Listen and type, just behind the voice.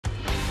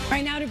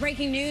Right now to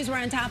breaking news we're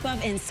on top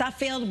of in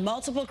Suffield.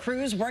 Multiple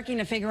crews working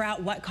to figure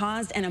out what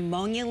caused an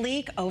ammonia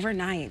leak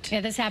overnight. Yeah,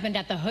 this happened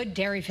at the Hood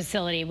Dairy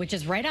facility, which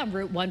is right on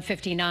Route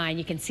 159.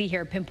 You can see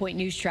here Pinpoint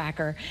News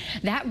Tracker.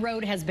 That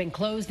road has been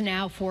closed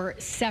now for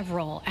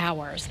several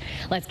hours.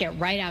 Let's get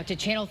right out to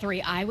Channel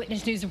 3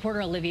 Eyewitness News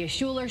reporter Olivia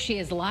Schuler. She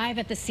is live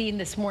at the scene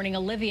this morning.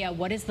 Olivia,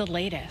 what is the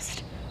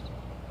latest?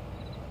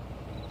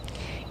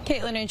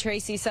 Caitlin and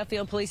Tracy,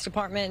 Suffield Police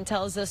Department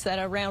tells us that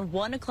around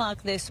 1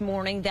 o'clock this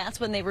morning, that's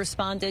when they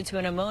responded to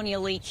an ammonia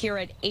leak here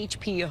at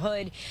HP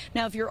Hood.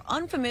 Now, if you're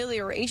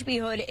unfamiliar, HP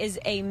Hood is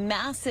a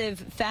massive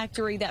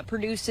factory that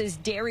produces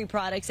dairy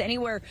products,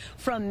 anywhere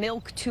from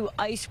milk to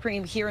ice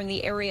cream here in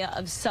the area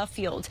of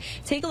Suffield.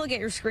 Take a look at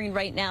your screen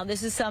right now.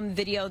 This is some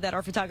video that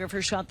our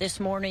photographer shot this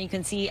morning. You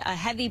can see a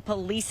heavy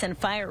police and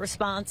fire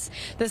response.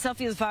 The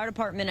Suffield Fire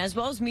Department, as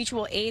well as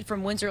mutual aid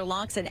from Windsor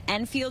Locks and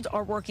Enfield,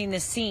 are working the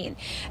scene.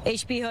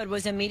 HP Hood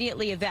was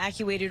immediately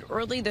evacuated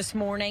early this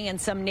morning,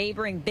 and some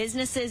neighboring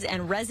businesses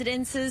and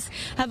residences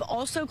have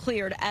also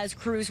cleared as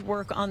crews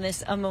work on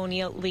this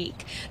ammonia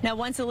leak. Now,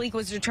 once the leak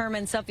was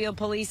determined, Suffield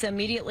Police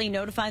immediately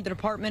notified the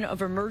Department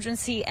of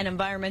Emergency and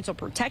Environmental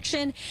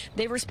Protection.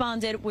 They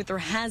responded with their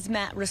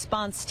hazmat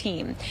response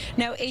team.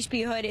 Now,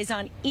 HP Hood is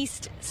on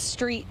East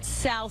Street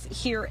South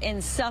here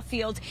in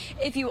Suffield.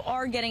 If you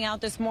are getting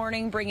out this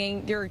morning,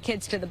 bringing your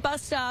kids to the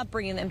bus stop,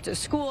 bringing them to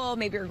school,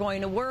 maybe you're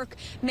going to work,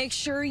 make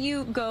sure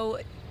you go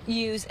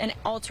use an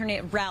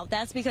alternate route.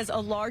 That's because a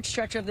large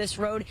stretch of this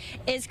road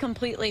is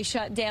completely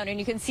shut down, and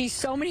you can see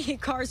so many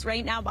cars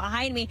right now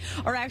behind me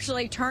are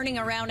actually turning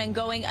around and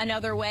going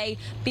another way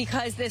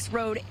because this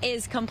road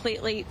is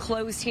completely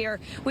closed here.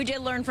 We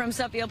did learn from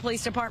Suffield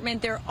Police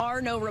Department there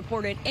are no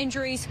reported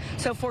injuries,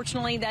 so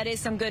fortunately that is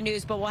some good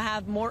news, but we'll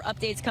have more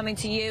updates coming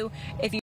to you if you